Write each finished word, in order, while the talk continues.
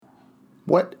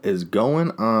What is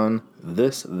going on,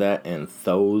 this, that, and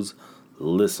those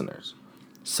listeners?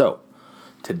 So,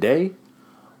 today,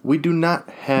 we do not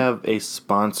have a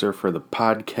sponsor for the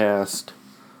podcast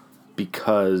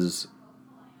because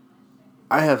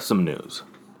I have some news.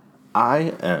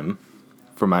 I am,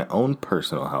 for my own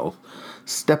personal health,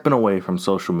 stepping away from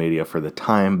social media for the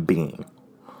time being.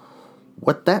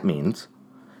 What that means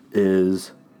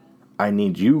is I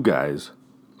need you guys,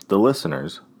 the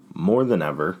listeners, more than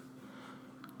ever,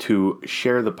 to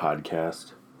share the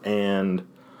podcast. And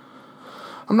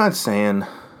I'm not saying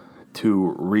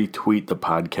to retweet the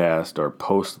podcast or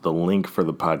post the link for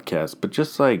the podcast, but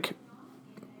just like,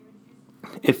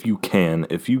 if you can,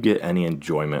 if you get any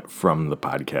enjoyment from the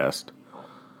podcast,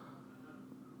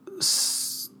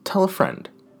 tell a friend,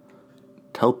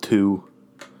 tell two,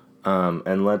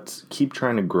 and let's keep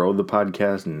trying to grow the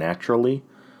podcast naturally,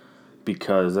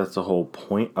 because that's the whole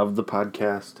point of the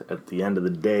podcast at the end of the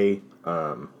day,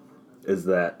 is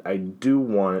that I do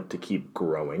want it to keep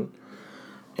growing,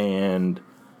 and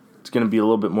it's going to be a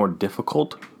little bit more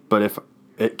difficult, but if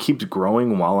it keeps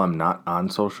growing while I'm not on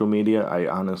social media, I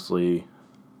honestly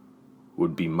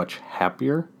would be much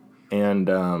happier and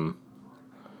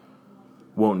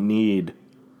won't need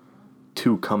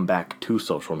to come back to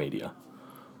social media.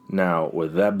 Now,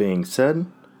 with that being said,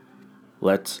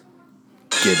 let's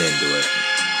get into it.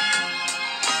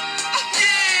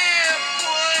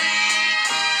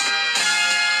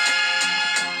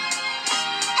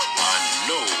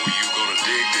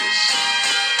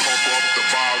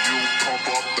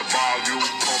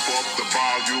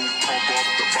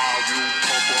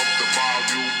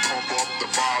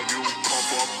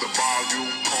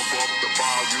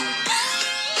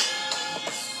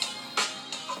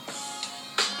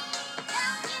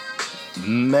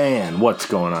 Man, what's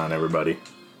going on, everybody?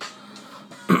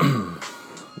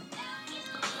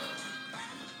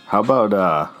 How about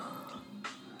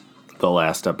the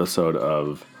last episode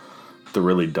of The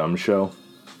Really Dumb Show?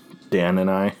 Dan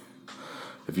and I.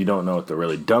 If you don't know what The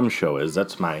Really Dumb Show is,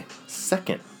 that's my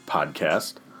second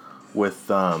podcast with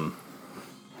one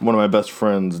of my best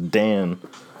friends, Dan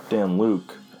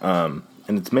Luke. And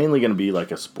it's mainly going to be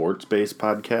like a sports-based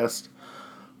podcast.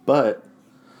 But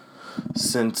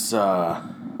since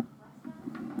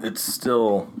it's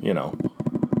still,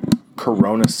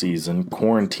 Corona season,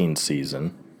 quarantine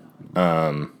season,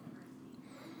 there's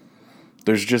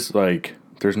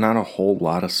not a whole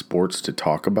lot of sports to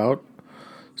talk about.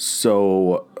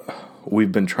 So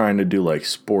we've been trying to do like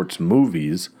sports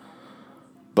movies,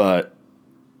 but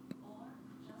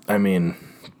I mean,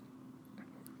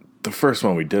 the first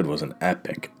one we did was an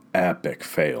epic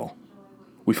fail.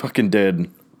 We fucking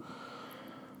did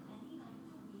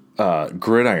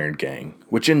Gridiron Gang,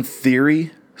 which in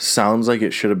theory sounds like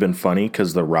it should have been funny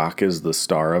because The Rock is the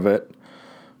star of it.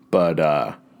 But,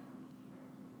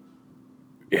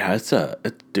 yeah, it's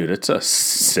a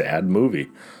sad movie.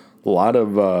 A lot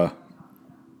of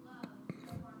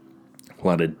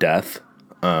death,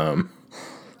 and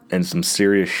some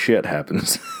serious shit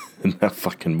happens in that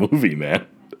fucking movie, man.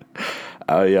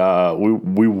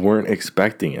 We weren't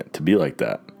expecting it to be like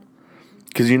that.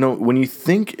 Because, when you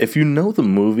think, if you know the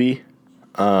movie,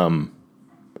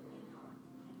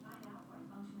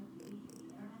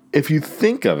 if you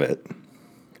think of it,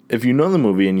 if you know the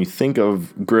movie and you think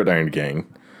of Gridiron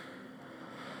Gang,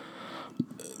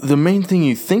 the main thing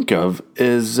you think of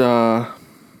is the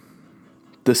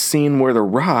scene where The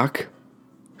Rock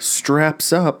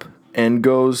straps up and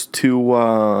goes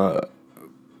to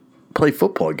play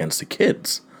football against the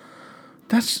kids.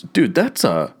 That's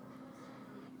a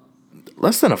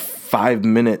less than a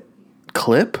 5-minute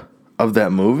clip of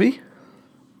that movie.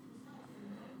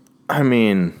 I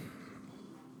mean,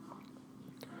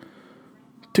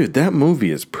 dude, that movie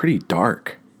is pretty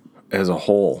dark as a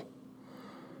whole.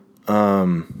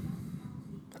 And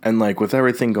like with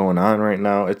everything going on right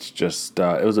now, it's just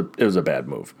it was a bad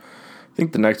move. I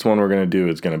think the next one we're gonna do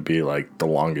is gonna be like The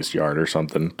Longest Yard or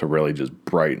something to really just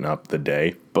brighten up the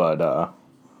day. But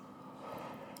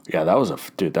yeah, that was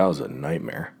a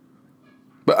nightmare.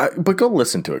 But go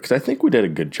listen to it because I think we did a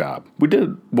good job. We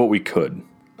did what we could.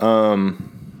 I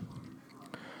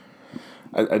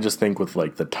just think with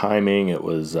like the timing, it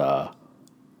was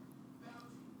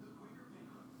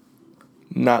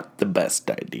not the best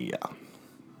idea.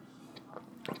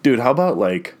 Dude, how about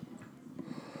like,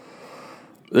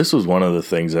 this was one of the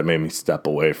things that made me step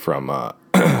away from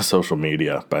social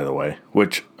media, by the way,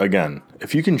 which again,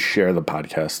 if you can share the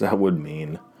podcast, that would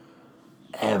mean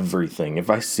everything. If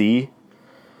I see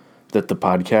that the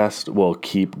podcast will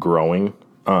keep growing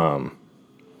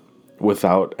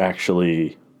without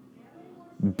actually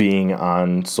being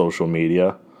on social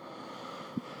media,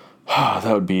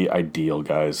 That would be ideal,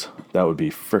 guys. That would be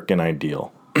freaking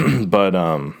ideal. But,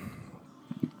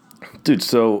 dude,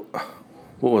 so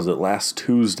what was it? Last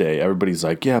Tuesday, everybody's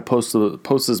like, yeah, post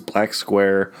this black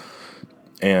square,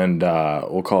 and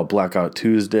we'll call it Blackout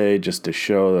Tuesday, just to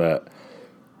show that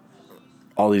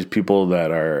all these people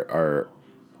that are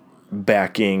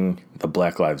backing the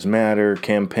Black Lives Matter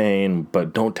campaign,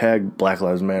 but don't tag Black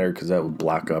Lives Matter because that would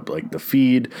block up like the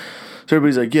feed. So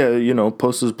everybody's like, yeah,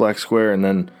 post this black square, and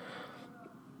then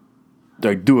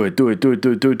they're like, do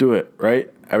it, right?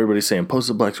 Everybody's saying, post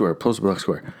the black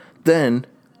square. Then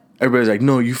everybody's like,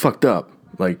 no, you fucked up.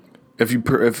 Like, if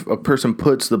a person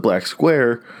puts the black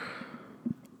square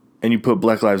and you put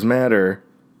Black Lives Matter,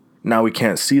 now we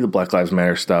can't see the Black Lives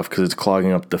Matter stuff because it's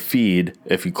clogging up the feed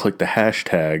if you click the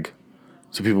hashtag,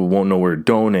 so people won't know where to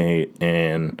donate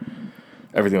and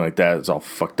everything like that. It's all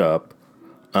fucked up.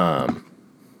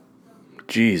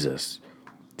 Jesus,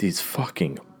 these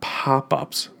fucking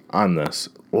pop-ups on this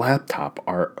laptop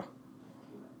are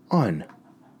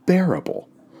unbearable.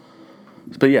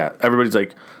 But yeah, everybody's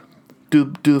like,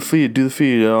 do the feed.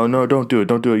 Oh no, don't do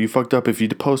it. You fucked up if you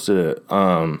posted it.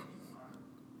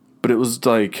 But it was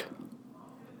like,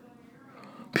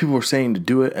 people were saying to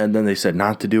do it, and then they said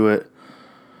not to do it.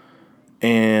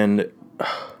 And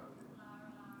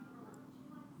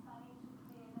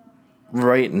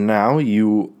right now,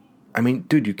 dude,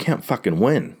 you can't fucking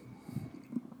win.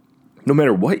 No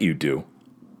matter what you do.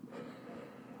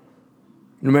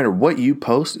 No matter what you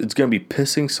post, it's going to be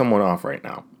pissing someone off right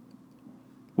now.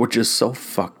 Which is so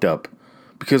fucked up.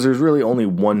 Because there's really only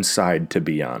one side to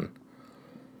be on.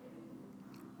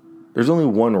 There's only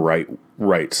one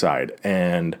right side.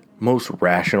 And most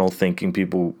rational thinking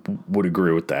people would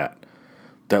agree with that.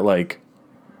 That, like,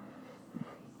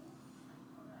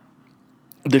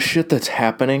 the shit that's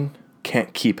happening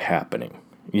can't keep happening,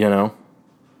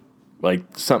 Like,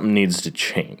 something needs to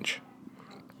change.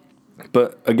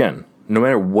 But, again, no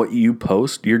matter what you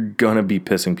post, you're gonna be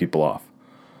pissing people off.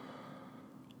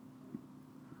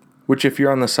 Which, if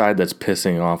you're on the side that's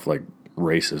pissing off, like,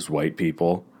 racist white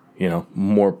people,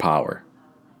 more power.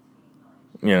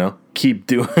 Keep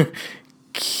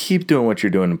doing what you're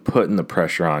doing and putting the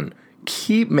pressure on.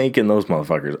 Keep making those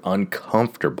motherfuckers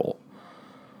uncomfortable.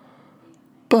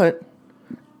 But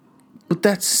with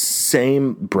that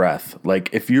same breath,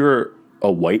 like, if you're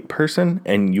a white person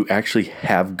and you actually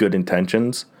have good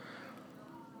intentions,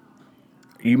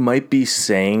 you might be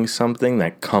saying something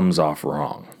that comes off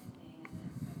wrong.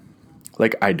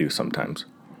 Like I do sometimes.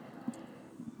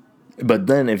 But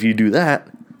then if you do that,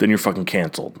 then you're fucking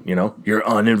canceled, You're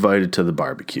uninvited to the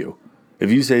barbecue. If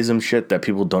you say some shit that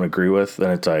people don't agree with, then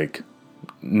it's like,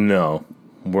 no,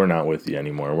 we're not with you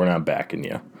anymore. We're not backing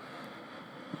you.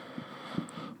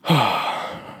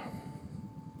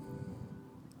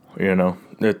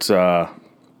 It's, I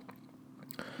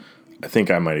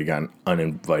think I might have gotten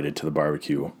uninvited to the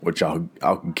barbecue, which I'll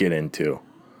get into.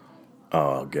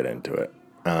 I'll get into it.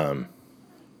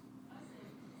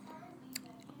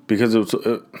 Because it was,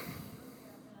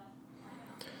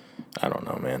 I don't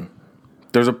know, man.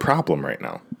 There's a problem right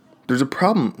now. There's a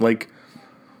problem, like,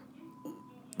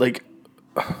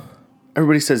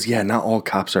 everybody says, yeah, not all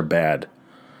cops are bad.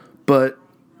 But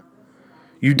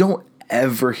you don't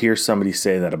ever hear somebody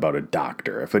say that about a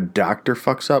doctor. If a doctor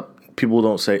fucks up, people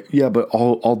don't say, yeah, but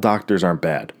all doctors aren't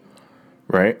bad.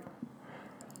 Right?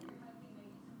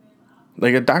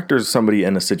 Like, a doctor is somebody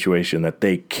in a situation that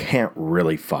they can't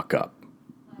really fuck up.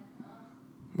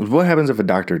 What happens if a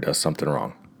doctor does something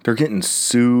wrong? They're getting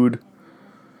sued.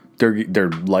 Their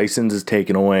license is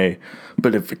taken away.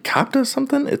 But if a cop does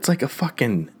something, it's like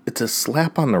it's a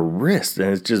slap on the wrist, and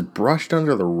it's just brushed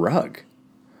under the rug.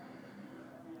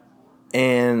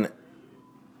 And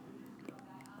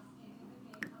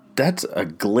that's a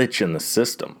glitch in the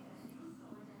system.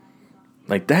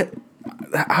 Like, that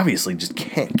obviously just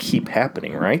can't keep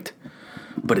happening, right?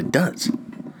 But it does.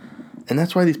 And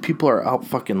that's why these people are out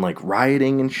fucking, like,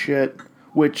 rioting and shit,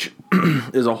 which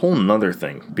is a whole nother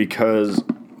thing, because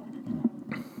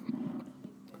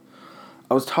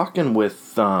I was talking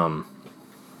with one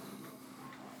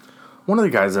of the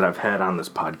guys that I've had on this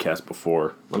podcast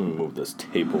before. Let me move this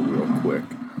table real quick.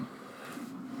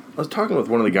 I was talking with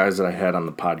one of the guys that I had on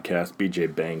the podcast,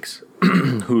 BJ Banks,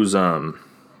 who's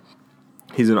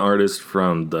he's an artist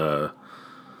from the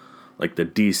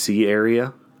DC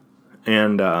area,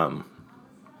 and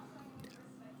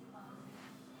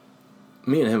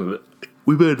me and him,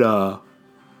 we've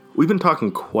been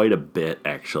talking quite a bit,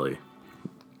 actually,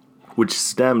 which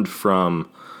stemmed from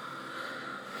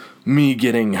me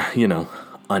getting,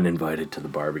 uninvited to the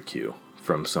barbecue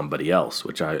from somebody else,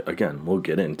 which I, again, will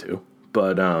get into.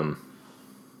 But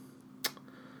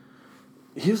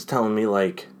he was telling me,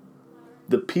 like,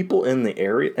 the people in the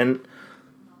area, and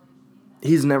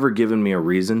he's never given me a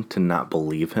reason to not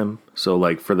believe him. So,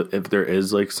 like, if there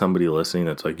is, like, somebody listening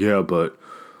that's like, yeah, but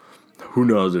who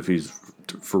knows if he's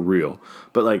for real.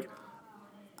 But, like,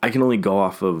 I can only go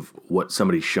off of what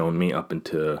somebody's shown me up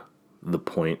into the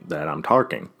point that I'm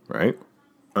talking, right?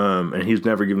 And he's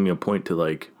never given me a point to,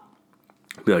 like,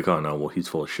 be like, oh, no, well, he's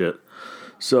full of shit.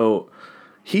 So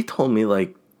he told me,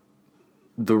 like,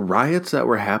 the riots that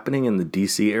were happening in the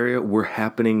DC area were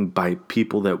happening by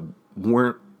people that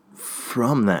weren't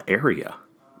from that area.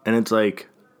 And it's like,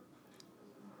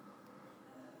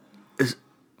 it's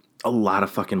a lot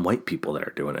of fucking white people that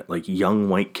are doing it. Like, young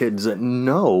white kids that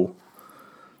know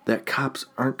that cops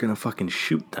aren't gonna fucking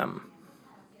shoot them,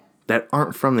 that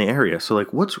aren't from the area. So,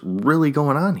 like, what's really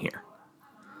going on here?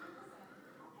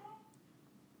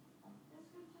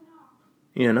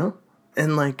 You know?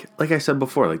 And like I said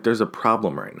before, like, there's a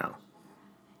problem right now.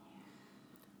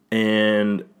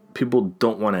 And people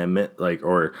don't want to admit, like,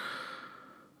 or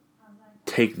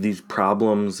take these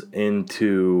problems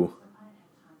into,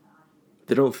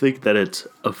 they don't think that it's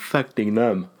affecting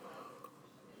them.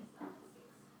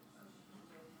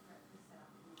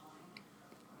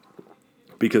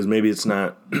 Because maybe it's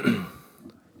not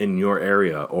in your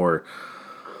area, or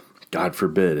God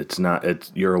forbid,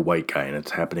 you're a white guy and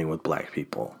it's happening with black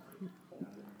people.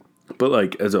 But,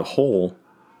 like, as a whole,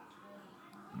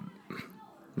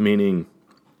 meaning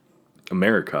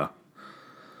America,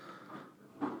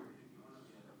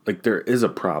 like, there is a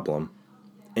problem.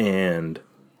 And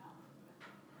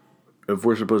if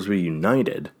we're supposed to be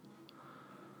united,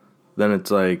 then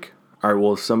it's like, all right,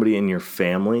 well, if somebody in your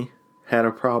family had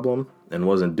a problem and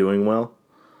wasn't doing well,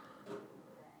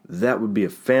 that would be a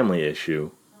family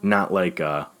issue, not like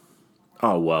oh,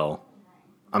 well,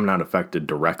 I'm not affected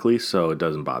directly, so it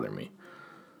doesn't bother me.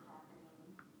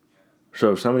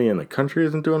 So if somebody in the country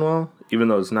isn't doing well, even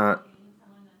though it's not,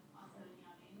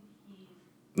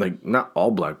 like, not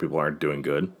all black people aren't doing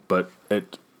good, but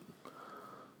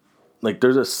like,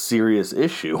 there's a serious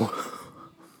issue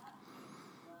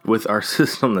with our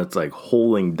system that's, like,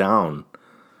 holding down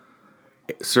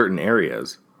certain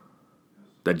areas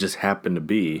that just happen to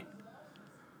be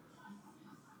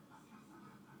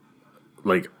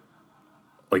like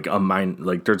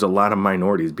there's a lot of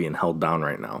minorities being held down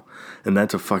right now, and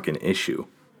that's a fucking issue.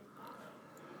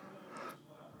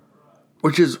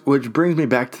 Which brings me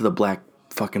back to the black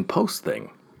fucking post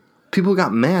thing. People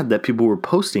got mad that people were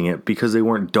posting it because they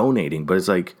weren't donating, but it's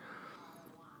like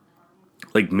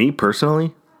me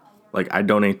personally, like, I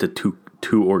donate to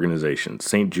two organizations,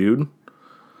 St. Jude,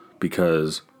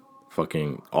 because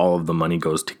fucking all of the money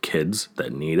goes to kids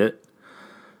that need it,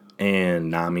 and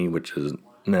NAMI, which is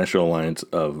National Alliance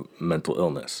of Mental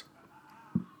Illness.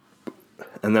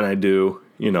 And then I do,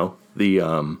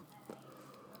 the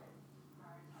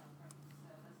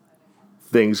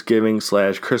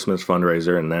Thanksgiving/Christmas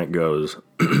fundraiser, and that goes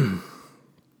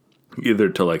either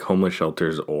to, like, homeless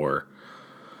shelters, or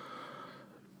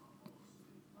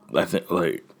I think,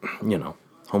 like,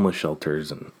 homeless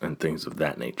shelters and things of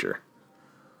that nature.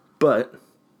 But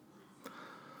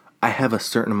I have a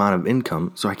certain amount of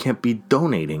income, so I can't be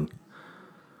donating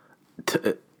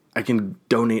I can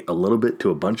donate a little bit to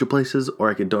a bunch of places, or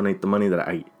I could donate the money that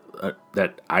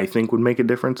I think would make a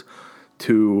difference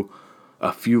to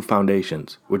a few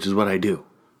foundations, which is what I do.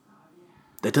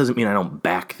 That doesn't mean I don't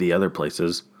back the other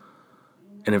places.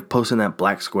 And if posting that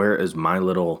black square is my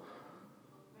little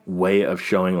way of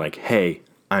showing, like, hey,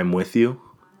 I'm with you.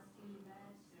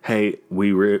 Hey,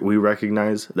 we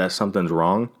recognize that something's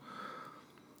wrong.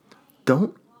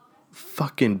 Don't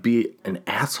fucking be an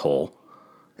asshole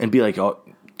and be like, oh,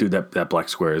 dude, that black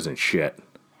square isn't shit.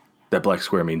 That black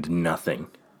square means nothing.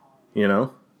 You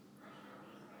know?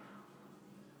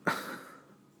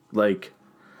 Like,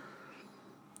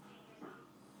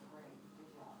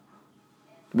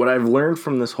 what I've learned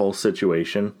from this whole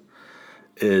situation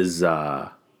is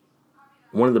one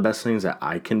of the best things that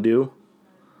I can do,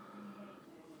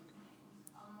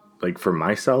 like, for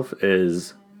myself,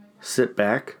 is sit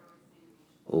back,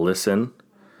 listen,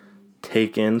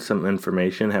 take in some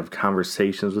information, have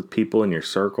conversations with people in your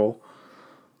circle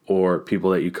or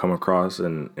people that you come across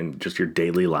in just your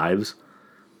daily lives,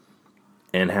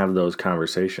 and have those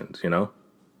conversations,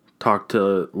 Talk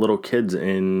to little kids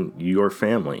in your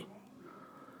family.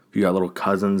 If you got little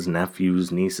cousins,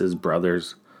 nephews, nieces,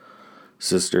 brothers,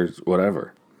 sisters,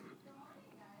 whatever.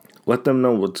 Let them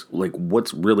know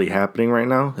what's really happening right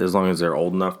now, as long as they're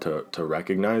old enough to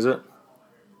recognize it.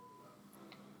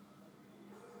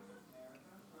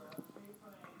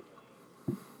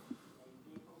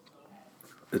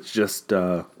 It's just,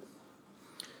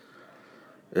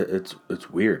 It's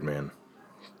weird, man.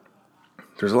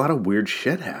 There's a lot of weird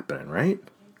shit happening, right?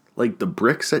 Like the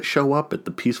bricks that show up at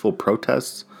the peaceful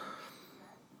protests,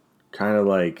 kind of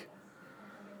like,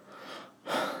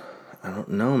 I don't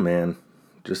know, man.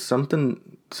 Just something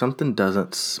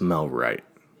doesn't smell right.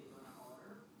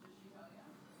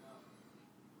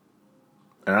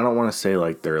 And I don't want to say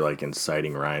like they're like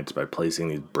inciting riots by placing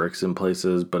these bricks in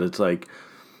places, but it's like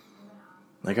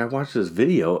I watched this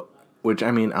video, which,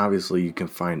 I mean, obviously you can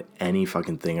find any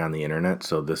fucking thing on the internet,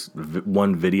 so this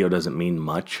one video doesn't mean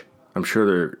much. I'm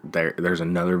sure there's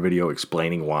another video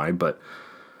explaining why, but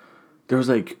there was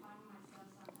like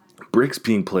bricks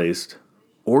being placed,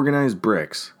 organized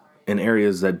bricks, in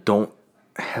areas that don't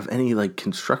have any like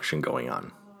construction going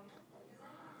on.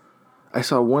 I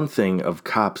saw one thing of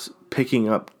cops picking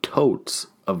up totes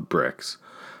of bricks,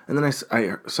 and then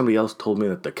somebody else told me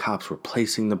that the cops were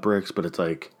placing the bricks, but it's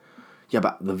like, yeah,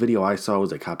 but the video I saw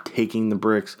was a cop taking the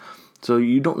bricks, so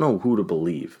you don't know who to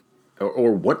believe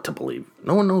or what to believe.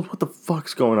 No one knows what the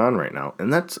fuck's going on right now,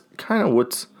 and that's kind of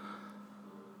what's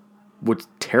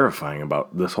terrifying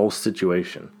about this whole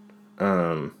situation.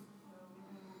 But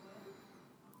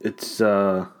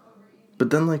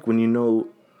then like when you know,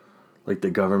 like the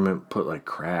government put like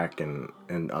crack and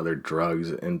other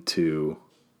drugs into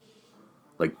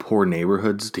like poor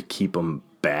neighborhoods to keep them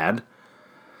bad.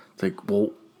 It's like,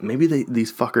 well, maybe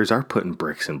these fuckers are putting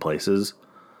bricks in places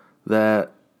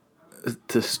that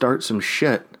to start some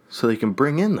shit so they can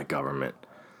bring in the government.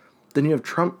 Then you have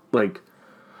Trump like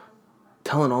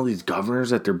telling all these governors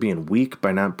that they're being weak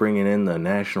by not bringing in the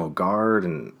National Guard,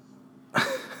 and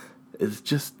it's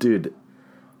just, dude,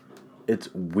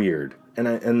 it's weird. And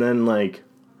then like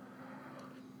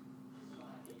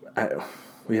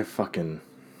we have fucking,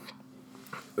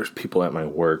 there's people at my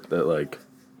work that like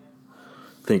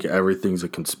think everything's a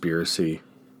conspiracy,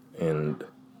 and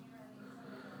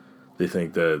they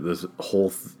think that this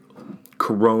whole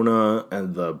Corona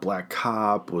and the black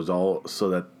cop was all so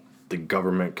that the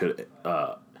government could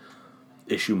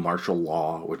issue martial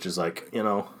law, which is like,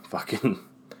 fucking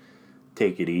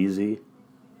take it easy.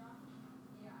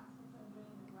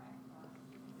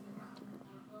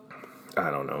 I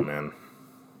don't know, man.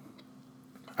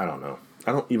 I don't know.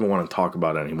 I don't even want to talk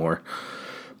about it anymore.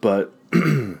 But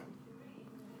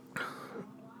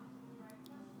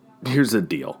here's the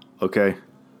deal, okay?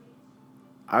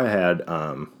 I had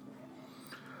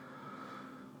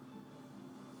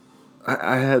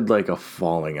I had like a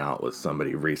falling out with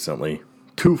somebody recently.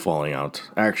 2 falling outs,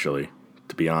 actually,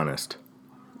 to be honest.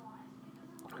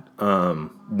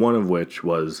 One of which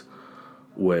was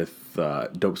with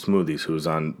Dope Smoothies, who was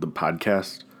on the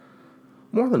podcast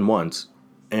more than once.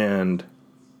 And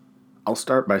I'll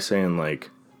start by saying, like,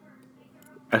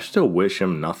 I still wish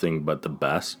him nothing but the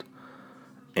best.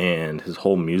 And his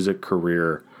whole music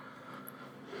career,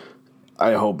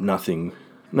 I hope nothing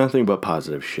but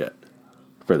positive shit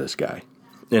for this guy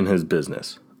in his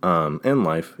business. In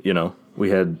life, we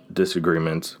had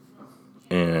disagreements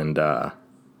and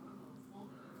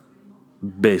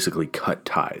basically cut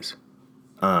ties.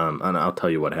 And I'll tell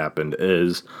you what happened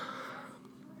is,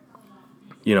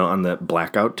 on that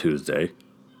Blackout Tuesday,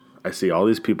 I see all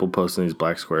these people posting these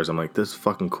black squares. I'm like, this is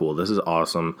fucking cool. This is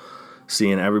awesome.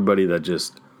 Seeing everybody that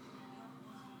just,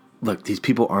 look, these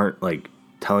people aren't like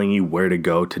telling you where to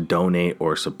go to donate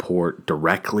or support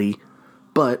directly,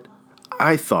 but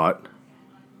I thought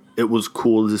it was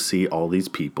cool to see all these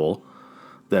people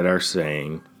that are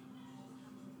saying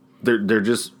they're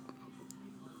just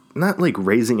not like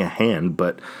raising a hand,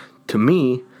 but to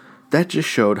me, that just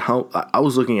showed how I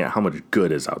was looking at how much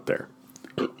good is out there,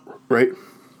 right?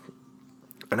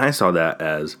 And I saw that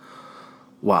as,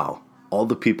 wow, all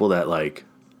the people that like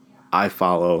I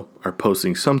follow are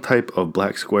posting some type of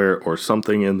black square or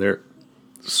something in their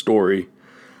story,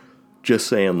 just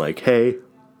saying like, hey,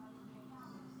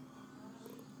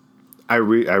 I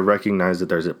recognize that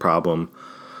there's a problem.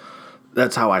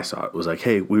 That's how I saw it. It was like,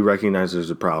 hey, we recognize there's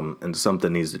a problem and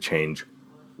something needs to change.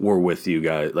 We're with you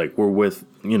guys. Like, we're with,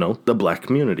 the black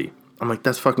community. I'm like,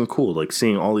 that's fucking cool. Like,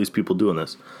 seeing all these people doing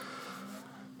this.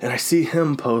 And I see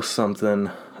him post something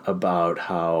about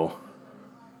how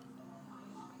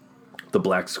the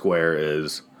black square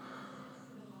is,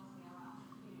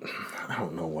 I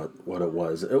don't know what it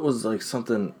was. It was like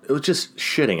something, it was just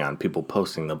shitting on people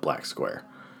posting the black square.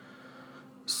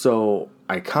 So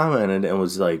I commented and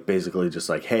was like, basically just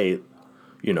like, hey,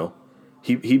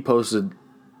 he posted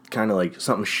kind of like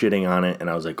something shitting on it. And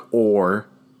I was like, what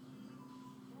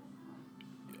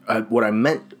I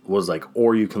meant was like,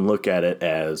 or you can look at it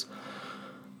as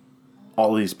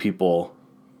all these people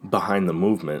behind the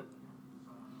movement,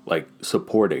 like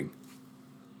supporting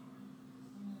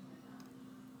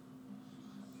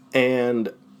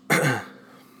And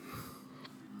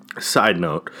side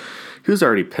note, he was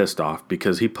already pissed off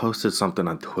because he posted something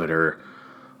on Twitter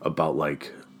about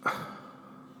like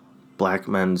black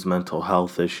men's mental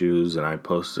health issues, and I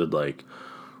posted like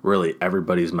really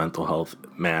everybody's mental health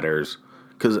matters,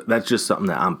 because that's just something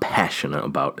that I'm passionate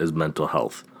about, is mental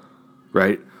health,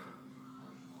 right?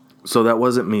 So that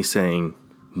wasn't me saying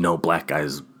no, black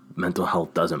guys' mental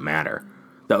health doesn't matter.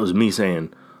 That was me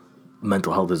saying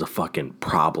mental health is a fucking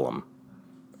problem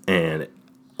and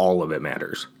all of it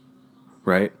matters,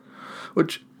 right?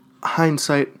 Which,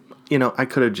 hindsight, I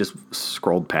could have just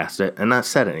scrolled past it and not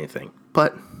said anything.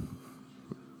 But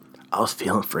I was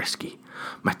feeling frisky.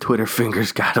 My Twitter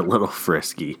fingers got a little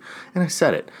frisky. And I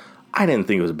said it. I didn't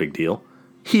think it was a big deal.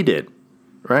 He did,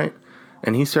 right?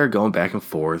 And he started going back and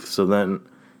forth. So then,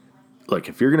 like,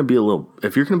 if you're going to be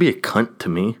a cunt to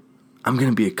me, I'm going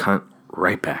to be a cunt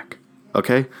right back.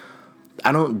 Okay?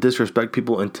 I don't disrespect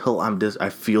people until I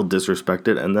feel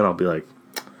disrespected, and then I'll be like,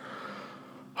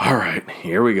 all right,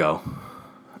 here we go.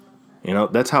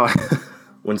 That's how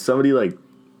when somebody like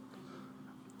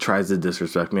tries to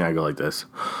disrespect me, I go like this.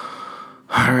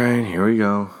 All right, here we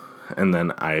go. And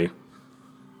then I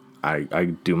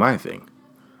do my thing.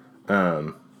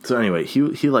 So anyway,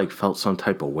 he like felt some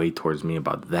type of way towards me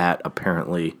about that,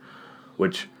 apparently,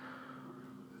 which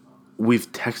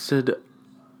we've texted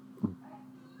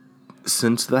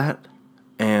since that,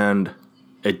 and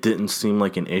it didn't seem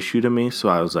like an issue to me. So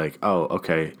I was like, oh,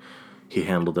 okay. He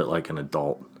handled it like an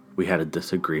adult. We had a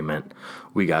disagreement.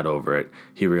 We got over it.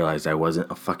 He realized I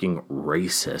wasn't a fucking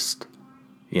racist,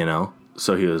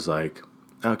 So he was like,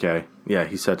 okay, yeah,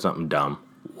 he said something dumb.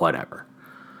 Whatever.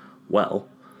 Well,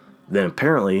 then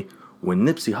apparently when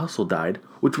Nipsey Hussle died,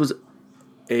 which was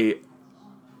a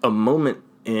moment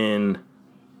in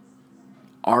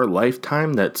our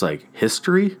lifetime that's like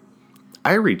history,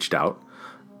 I reached out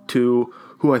to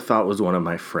who I thought was one of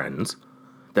my friends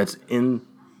that's in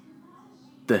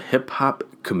the hip-hop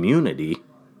community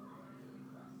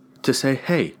to say,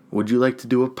 hey, would you like to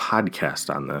do a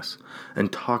podcast on this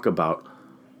and talk about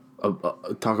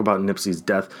Nipsey's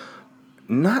death?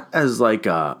 Not as like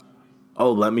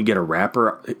let me get a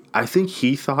rapper. I think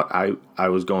he thought I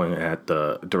was going at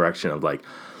the direction of like,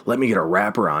 let me get a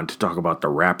rapper on to talk about the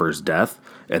rapper's death,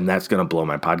 and that's going to blow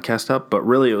my podcast up. But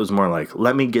really, it was more like,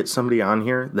 let me get somebody on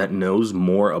here that knows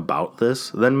more about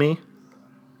this than me,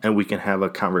 and we can have a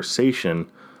conversation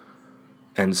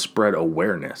and spread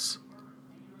awareness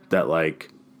that, like,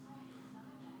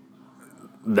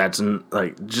 that's,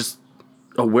 like, just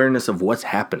awareness of what's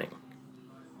happening,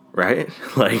 right?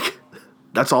 Like,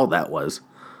 that's all that was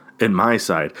in my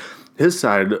side. His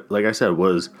side, like I said,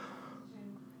 was,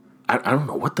 I don't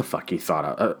know what the fuck he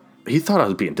thought. He thought I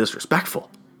was being disrespectful.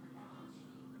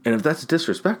 And if that's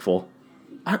disrespectful,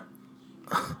 I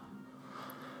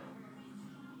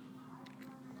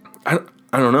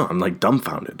don't know. I'm like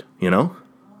dumbfounded, It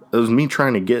was me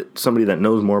trying to get somebody that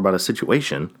knows more about a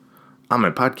situation on my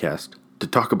podcast to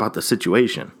talk about the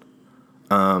situation.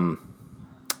 So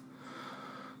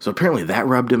apparently that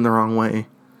rubbed him the wrong way.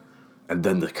 And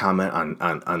then the comment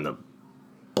on the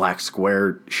black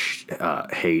square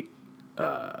hate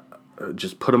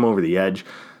just put him over the edge.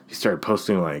 He started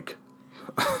posting like,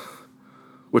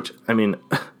 which, I mean,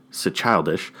 it's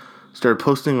childish. Started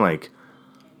posting like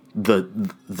the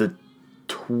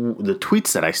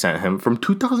tweets that I sent him from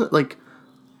 2000, like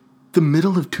the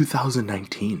middle of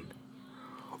 2019,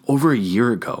 over a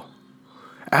year ago.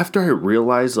 After I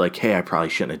realized like, hey, I probably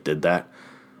shouldn't have did that.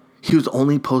 He was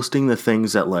only posting the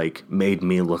things that like made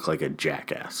me look like a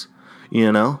jackass,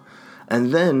 And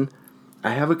then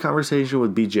I have a conversation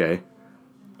with BJ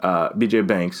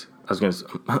Banks. I was going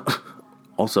to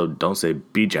also don't say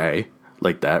BJ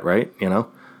like that, right?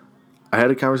 I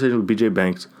had a conversation with BJ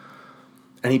Banks,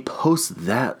 and he posts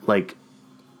that like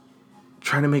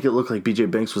trying to make it look like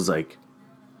BJ Banks was like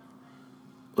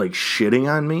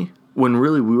shitting on me, when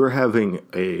really we were having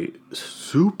a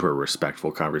super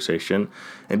respectful conversation.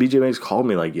 And BJ Banks called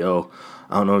me like, yo,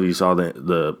 I don't know if you saw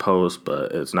the post,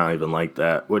 but it's not even like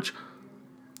that. Which,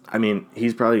 I mean,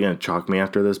 he's probably going to chalk me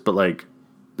after this, but like,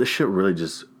 this shit really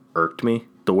just irked me,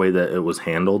 the way that it was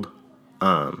handled.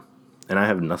 And I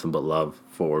have nothing but love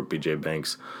for BJ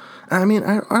Banks. I mean,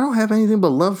 I don't have anything but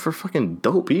love for fucking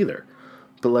Dope either.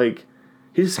 But like,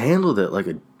 he just handled it like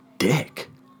a dick.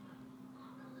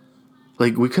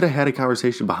 Like, we could have had a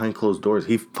conversation behind closed doors.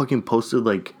 He fucking posted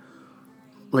like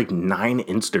 9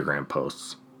 Instagram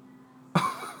posts.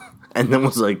 And then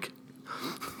was like,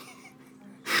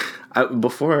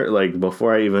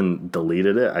 before I even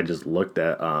deleted it, I just looked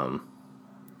at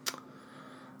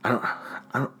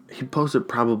he posted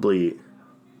probably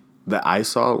that I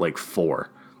saw, like 4.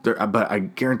 But I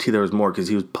guarantee there was more because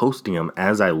he was posting them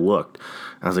as I looked.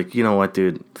 I was like, you know what,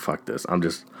 dude? Fuck this.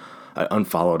 I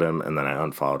unfollowed him, and then I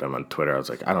unfollowed him on Twitter. I was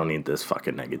like, I don't need this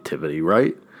fucking negativity,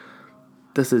 right?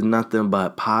 This is nothing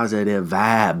but positive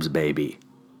vibes, baby.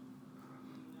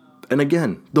 And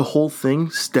again, the whole thing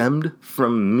stemmed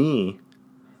from me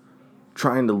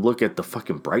trying to look at the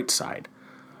fucking bright side.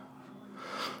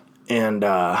 And,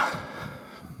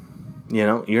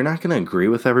 you're not going to agree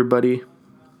with everybody.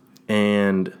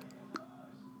 And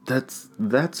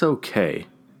that's okay,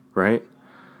 right?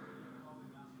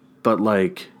 But,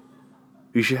 like,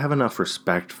 you should have enough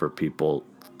respect for people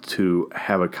to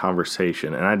have a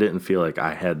conversation. And I didn't feel like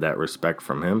I had that respect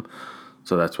from him.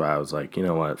 So that's why I was like, you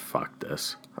know what? Fuck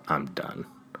this. I'm done.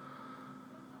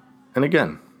 And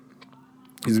again,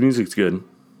 his music's good.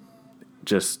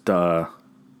 Just, one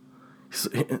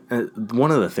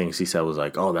of the things he said was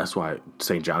like, oh, that's why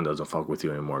St. John doesn't fuck with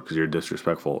you anymore, because you're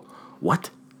disrespectful. What?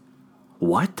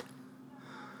 Me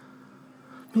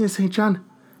and St. John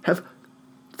have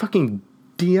fucking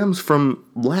DMs from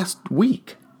last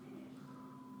week.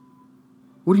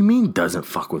 What do you mean doesn't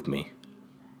fuck with me?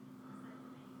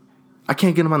 I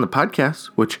can't get him on the podcast,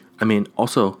 which,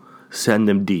 also send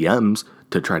him DMs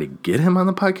to try to get him on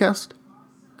the podcast,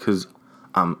 because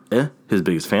I'm his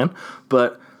biggest fan,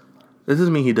 but that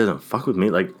doesn't mean he doesn't fuck with me.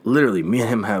 Like, literally, me and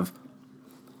him have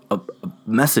a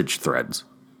message threads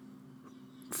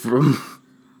from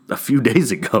a few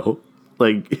days ago.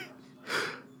 Like,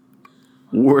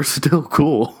 we're still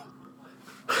cool.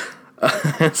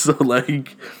 And so,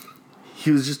 like,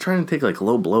 he was just trying to take, like,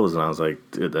 low blows, and I was like,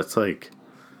 dude, that's, like,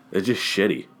 it's just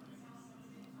shitty.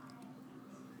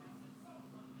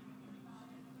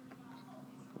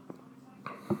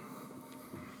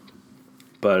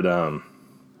 But,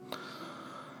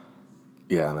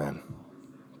 yeah, man.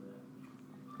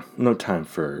 No time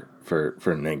for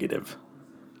negative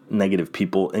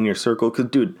people in your circle. Because,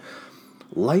 dude,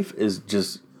 life is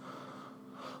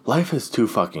too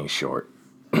fucking short.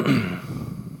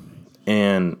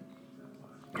 And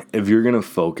if you're going to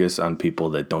focus on people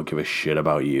that don't give a shit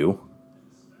about you,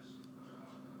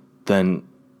 then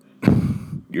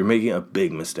you're making a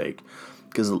big mistake.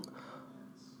 Because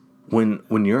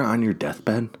when you're on your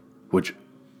deathbed, which,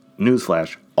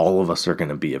 newsflash, all of us are going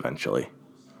to be eventually,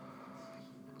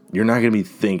 you're not going to be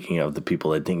thinking of the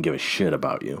people that didn't give a shit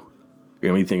about you.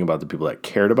 You're going to be thinking about the people that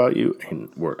cared about you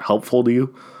and were helpful to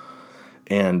you.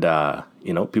 And,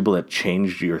 people that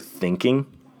changed your thinking.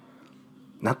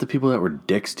 Not the people that were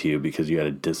dicks to you because you had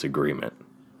a disagreement.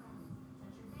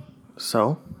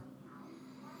 So,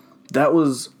 that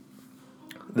was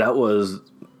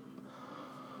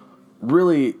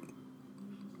really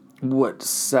what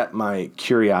set my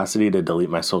curiosity to delete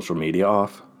my social media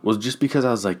off. Was just because I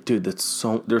was like, dude, there's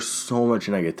so much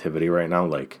negativity right now.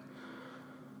 Like,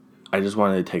 I just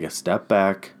wanted to take a step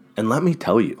back. And let me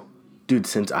tell you, dude,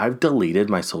 since I've deleted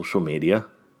my social media,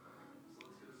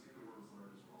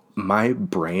 my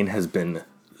brain has been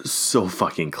so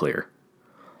fucking clear.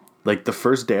 Like, the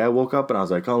first day I woke up and I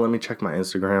was like, oh, let me check my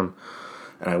Instagram.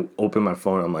 And I opened my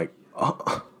phone and I'm like,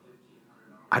 oh,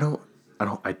 I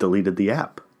deleted the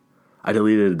app. I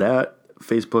deleted that,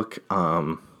 Facebook,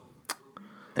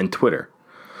 and Twitter.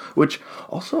 Which,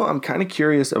 also, I'm kind of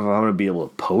curious if I'm going to be able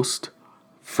to post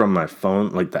from my phone,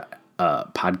 like the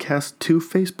podcast to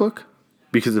Facebook.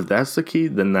 Because if that's the key,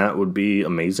 then that would be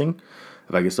amazing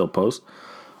if I could still post.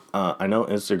 I know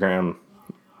Instagram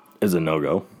is a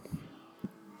no-go.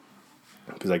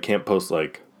 Because I can't post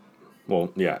period.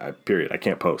 I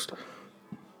can't post.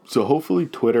 So hopefully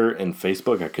Twitter and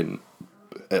Facebook I can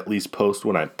at least post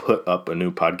when I put up a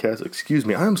new podcast. Excuse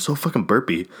me, I am so fucking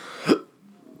burpy.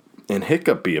 And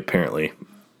hiccupy, apparently.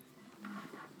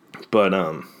 But,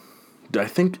 I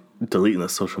think deleting the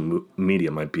social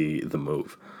media might be the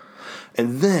move.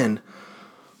 And then,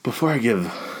 before I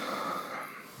give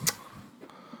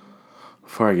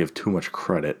too much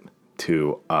credit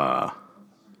to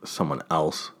someone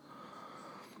else,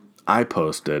 I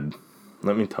posted,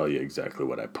 let me tell you exactly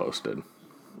what I posted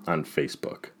on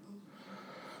Facebook.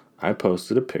 I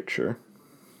posted a picture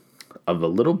of a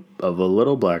little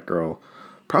black girl,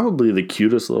 probably the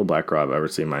cutest little black girl I've ever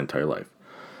seen in my entire life.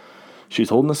 She's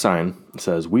holding a sign that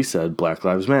says, "We said Black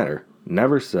Lives Matter.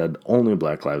 Never said only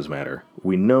Black Lives Matter.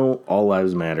 We know all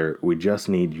lives matter. We just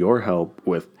need your help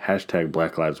with hashtag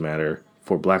Black Lives Matter,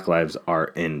 for Black lives are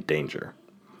in danger."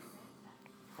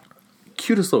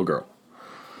 Cutest little girl.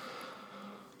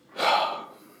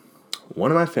 One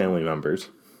of my family members,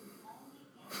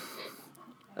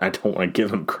 I don't want to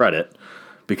give him credit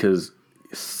because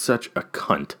he's such a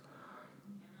cunt,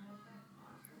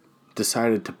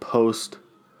 decided to post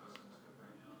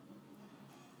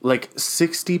like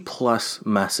 60 plus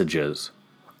messages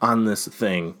on this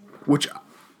thing, which,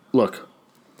 look,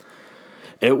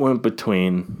 it went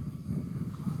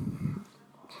between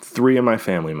 3 of my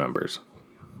family members.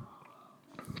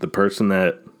 The person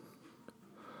that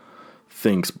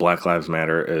thinks Black Lives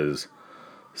Matter is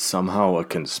somehow a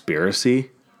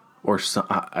conspiracy, or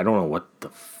I don't know what the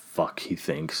fuck he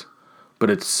thinks, but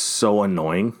it's so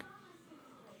annoying.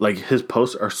 Like, his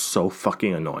posts are so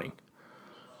fucking annoying.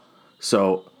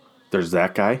 So, there's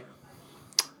that guy.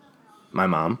 My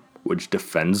mom, which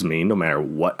defends me no matter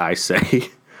what I say.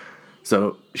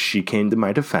 So, she came to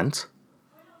my defense.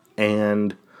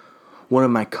 And one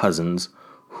of my cousins,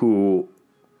 who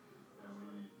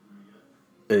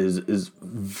is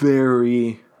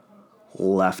very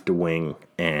left-wing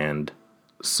and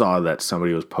saw that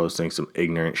somebody was posting some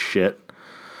ignorant shit.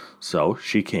 So,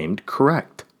 she came to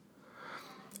correct.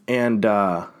 And,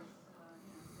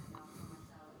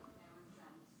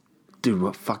 dude,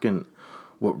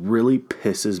 what really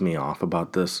pisses me off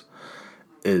about this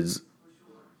is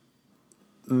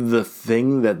the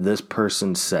thing that this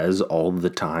person says all the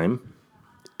time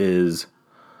is,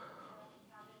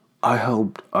 I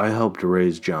helped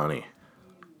raise Johnny.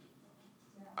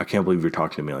 I can't believe you're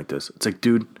talking to me like this. It's like,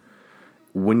 dude,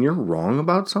 when you're wrong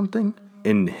about something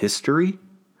in history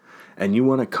and you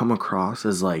want to come across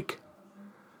as like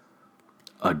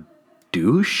a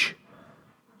douche,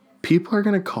 people are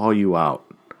going to call you out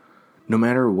no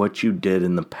matter what you did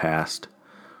in the past,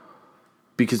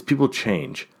 because people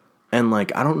change. And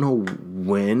like, I don't know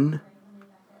when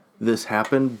this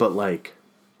happened, but like,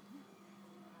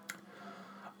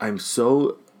 I am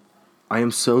so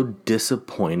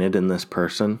disappointed in this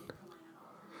person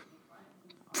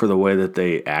for the way that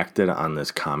they acted on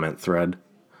this comment thread.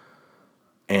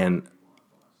 And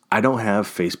I don't have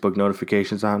Facebook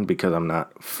notifications on because I'm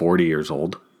not 40 years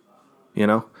old, you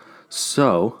know?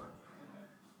 So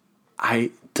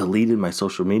I deleted my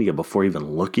social media before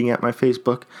even looking at my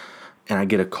Facebook, and I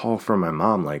get a call from my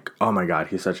mom like, oh my God,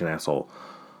 he's such an asshole.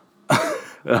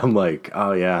 I'm like,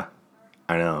 oh yeah,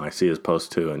 I know, I see his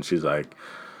post too. And she's like,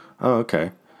 oh,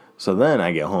 okay. So then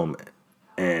I get home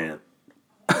and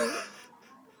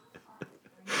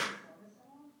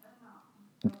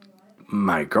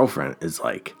my girlfriend is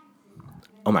like,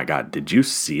 oh my God, did you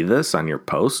see this on your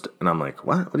post? And I'm like,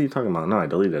 what? What are you talking about? No, I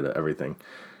deleted everything.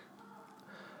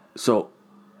 So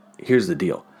here's the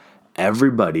deal.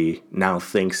 Everybody now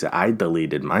thinks that I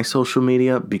deleted my social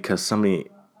media because somebody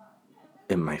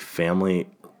in my family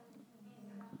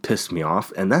pissed me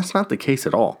off. And that's not the case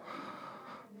at all.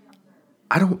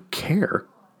 I don't care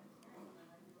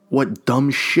what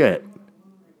dumb shit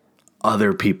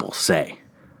other people say,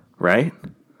 right?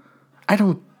 I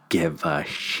don't give a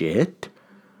shit.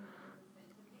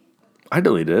 I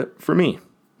deleted it for me,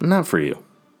 not for you.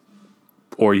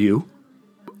 Or you.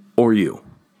 Or you.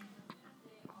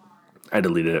 I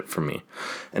deleted it for me.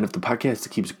 And if the podcast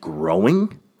keeps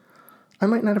growing, I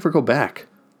might not ever go back.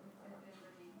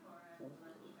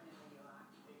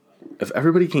 If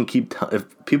everybody can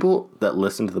if people that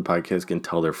listen to the podcast can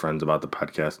tell their friends about the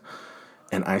podcast,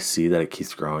 and I see that it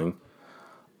keeps growing,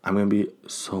 I'm going to be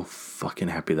so fucking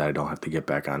happy that I don't have to get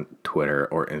back on Twitter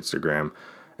or Instagram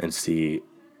and see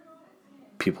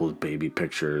people's baby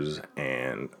pictures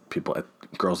and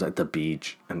girls at the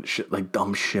beach and shit, like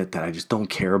dumb shit that I just don't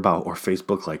care about. Or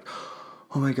Facebook, like,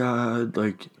 oh my God,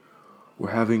 like,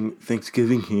 we're having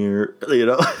Thanksgiving here, you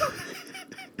know?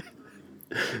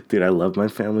 Dude, I love my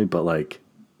family, but like,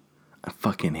 I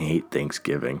fucking hate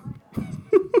Thanksgiving.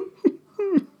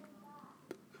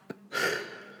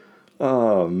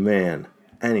 Oh man.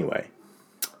 Anyway,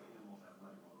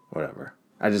 whatever.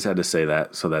 I just had to say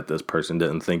that so that this person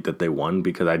didn't think that they won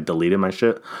because I deleted my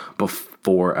shit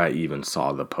before I even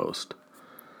saw the post.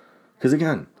 Because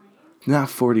again, I'm not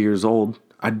 40 years old.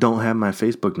 I don't have my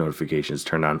Facebook notifications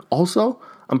turned on. Also,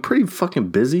 I'm pretty fucking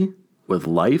busy with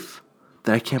life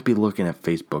that I can't be looking at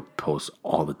Facebook posts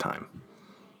all the time.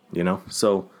 You know?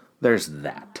 So there's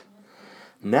that.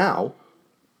 Now,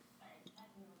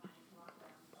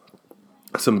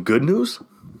 some good news.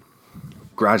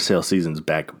 Garage sale season's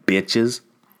back, bitches.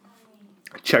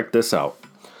 Check this out.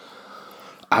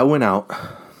 I went out.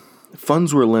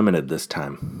 Funds were limited this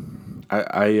time.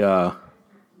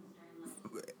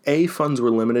 Funds were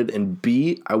limited, and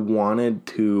B, I wanted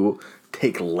to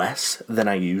take less than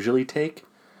I usually take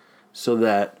so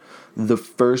that the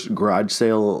first garage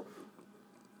sale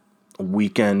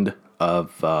weekend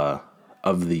of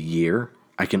the year,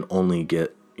 I can only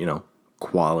get,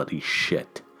 quality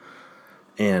shit.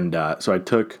 And so I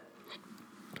took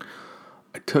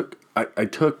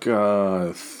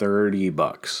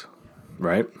 $30,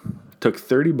 right? Took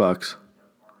 $30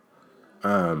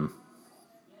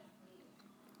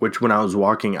 Which when I was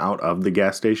walking out of the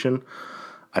gas station,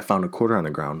 I found a quarter on the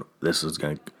ground. This is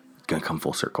gonna come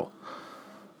full circle.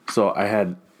 So I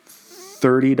had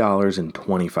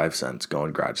 $30.25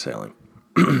 going garage sailing.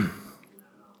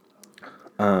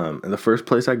 And the first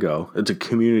place I go, it's a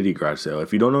community garage sale.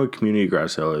 If you don't know what community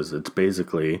garage sale is, it's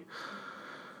basically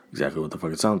exactly what the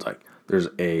fuck it sounds like. There's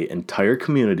a entire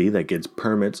community that gets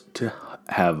permits to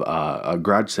have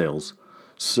garage sales.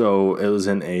 So it was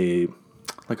in a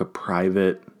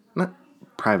private, not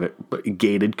private, but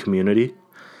gated community.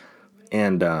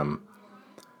 And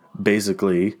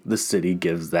basically the city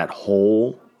gives that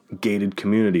whole gated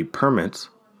community permits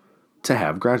to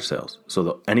have garage sales.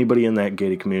 So anybody in that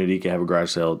gated community can have a garage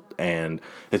sale, and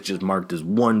it's just marked as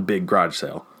one big garage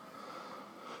sale.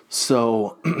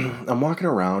 So I'm walking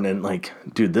around and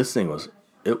dude, this thing was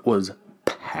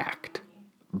packed.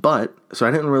 But, so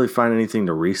I didn't really find anything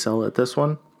to resell at this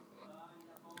one.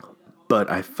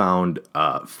 But I found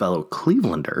a fellow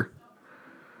Clevelander,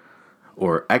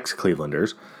 or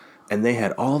ex-Clevelanders, and they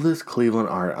had all this Cleveland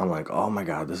art. I'm like, oh my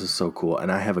God, this is so cool. And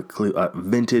I have a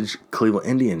vintage Cleveland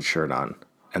Indians shirt on.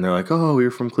 And they're like, oh, you're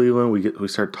from Cleveland. We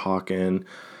start talking.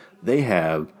 They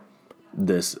have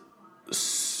this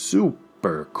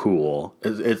super cool.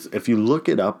 It's if you look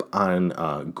it up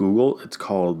on Google, it's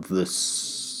called the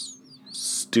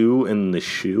Stew in the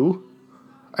Shoe,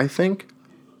 I think.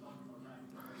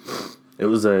 It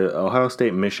was a Ohio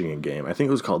State-Michigan game. I think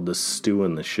it was called the Stew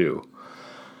in the Shoe.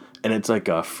 And it's like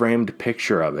a framed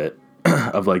picture of it,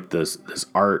 of this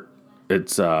art.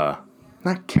 It's not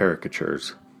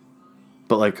caricatures,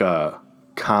 but like a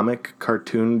comic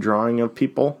cartoon drawing of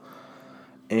people.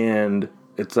 And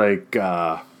it's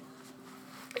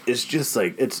it's just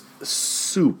it's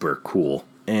super cool.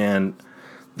 And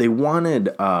they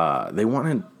wanted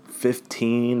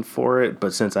 15 for it,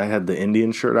 but since I had the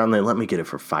Indian shirt on, they let me get it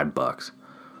for $5.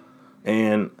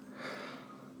 And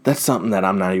that's something that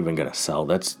I'm not even gonna sell.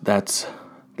 That's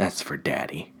for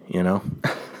daddy, you know.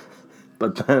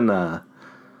 But then I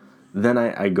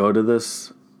go to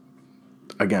this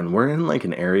again. We're in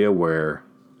an area where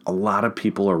a lot of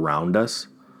people around us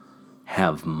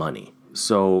have money.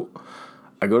 So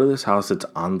I go to this house that's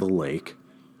on the lake,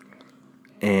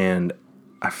 and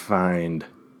I find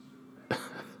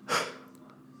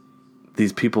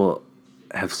these people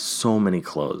have so many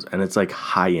clothes, and it's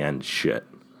high-end shit.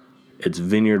 It's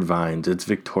Vineyard Vines, it's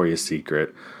Victoria's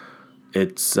Secret,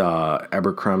 it's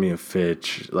Abercrombie and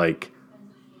Fitch,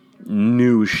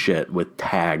 new shit with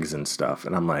tags and stuff.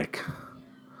 And I'm like,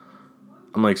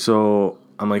 so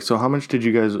how much did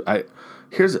you guys?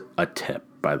 Here's a tip,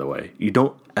 by the way. You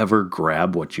don't ever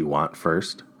grab what you want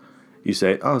first. You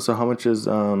say, oh, so how much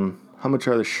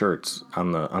are the shirts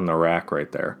on the rack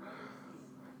right there?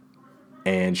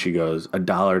 And she goes,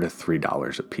 $1 to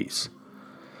 $3 a piece.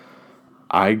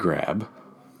 I grab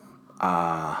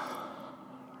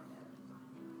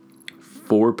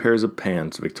 4 pairs of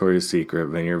pants, Victoria's Secret,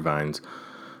 Vineyard Vines,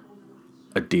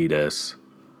 Adidas,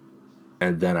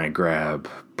 and then I grab,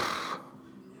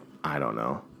 I don't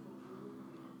know,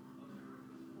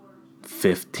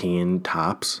 15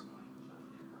 tops.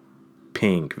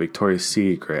 Pink, Victoria's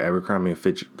Secret, Abercrombie &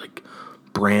 Fitch,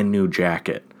 brand new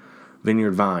jacket,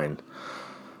 Vineyard Vine.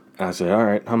 And I said, all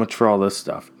right, how much for all this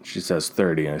stuff? She says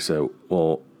 30. And I said,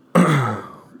 well,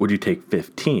 would you take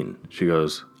 15? She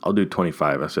goes, I'll do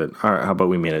 25. I said, all right, how about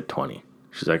we meet at 20?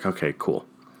 She's like, okay, cool.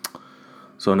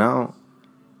 So now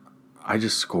I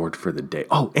just scored for the day.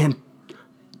 Oh, and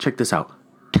check this out.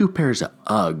 2 pairs of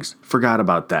Uggs. Forgot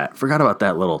about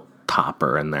that little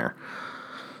topper in there.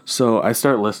 So I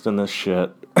start listing this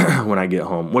shit when I get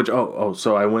home,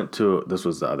 so I went to, this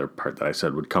was the other part that I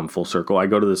said would come full circle. I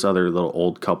go to this other little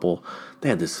old couple. They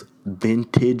had this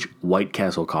vintage White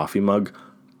Castle coffee mug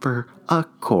for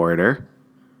 $0.25.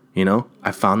 You know,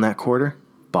 I found that quarter,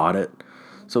 bought it.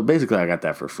 So basically I got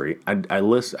that for free. I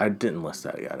didn't list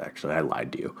that yet, actually. I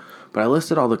lied to you. But I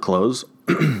listed all the clothes.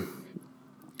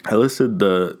 I listed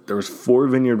there was 4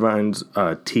 Vineyard Vines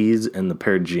tees and the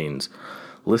pair of jeans.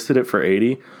 Listed it for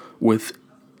 $80. With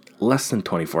less than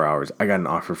 24 hours, I got an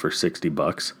offer for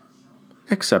 $60.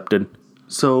 Accepted.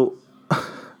 So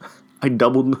I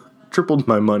tripled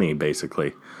my money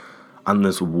basically on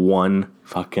this one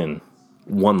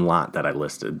lot that I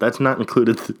listed. That's not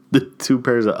included the 2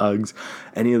 pairs of Uggs,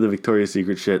 any of the Victoria's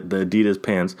Secret shit, the Adidas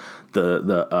pants,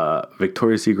 the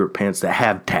Victoria's Secret pants that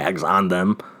have tags on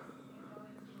them,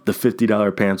 the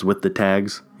 $50 pants with the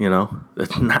tags, you know,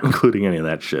 that's not including any of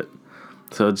that shit.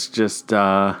 So it's just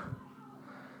a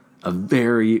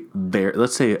very, very,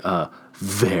 let's say a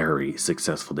very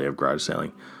successful day of garage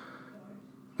selling.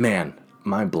 Man,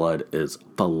 my blood is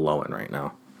flowing right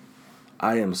now.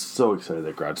 I am so excited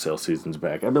that garage sale season's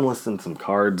back. I've been listing some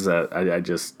cards that I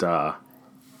just,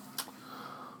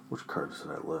 which cards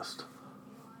did I list?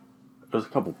 There's a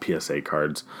couple PSA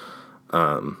cards,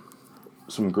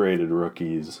 some graded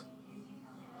rookies.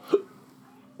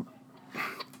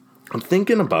 I'm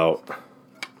thinking about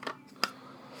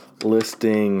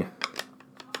listing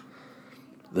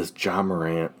this Ja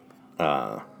Morant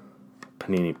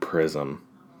Panini Prism.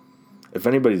 If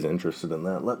anybody's interested in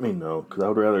that, let me know, because I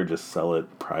would rather just sell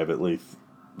it privately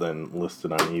than list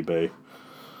it on eBay.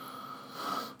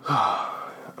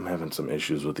 I'm having some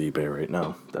issues with eBay right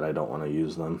now that I don't want to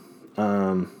use them.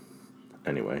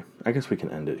 Anyway, I guess we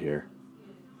can end it here.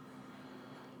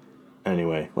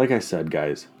 Anyway, like I said,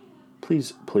 guys,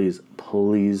 please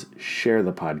share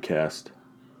the podcast.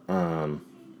 I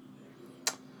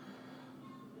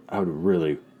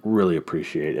would really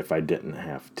appreciate if I didn't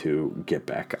have to get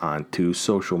back onto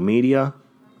social media.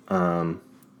 And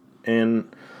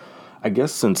I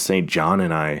guess since St. John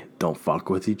and I don't fuck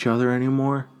with each other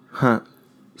anymore,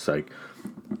 it's like,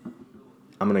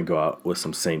 I'm going to go out with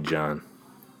some St. John.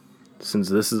 Since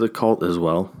this is a cult as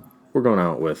well, we're going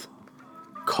out with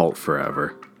Cult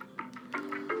Forever.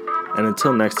 And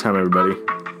until next time, everybody,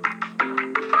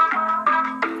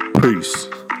 peace.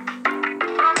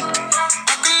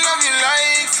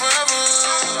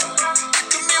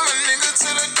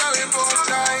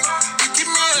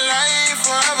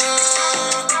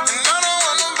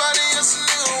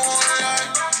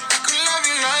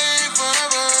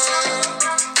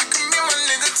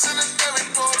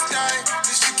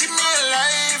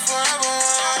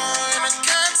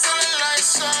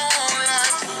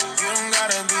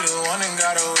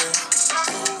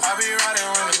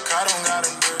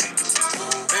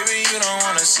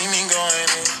 See me going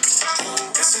in.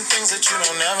 There's some things that you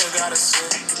don't never gotta say.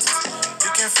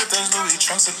 You can fit those Louis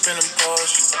trunks up in a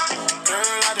Porsche. Girl,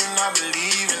 I do not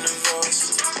believe in divorce.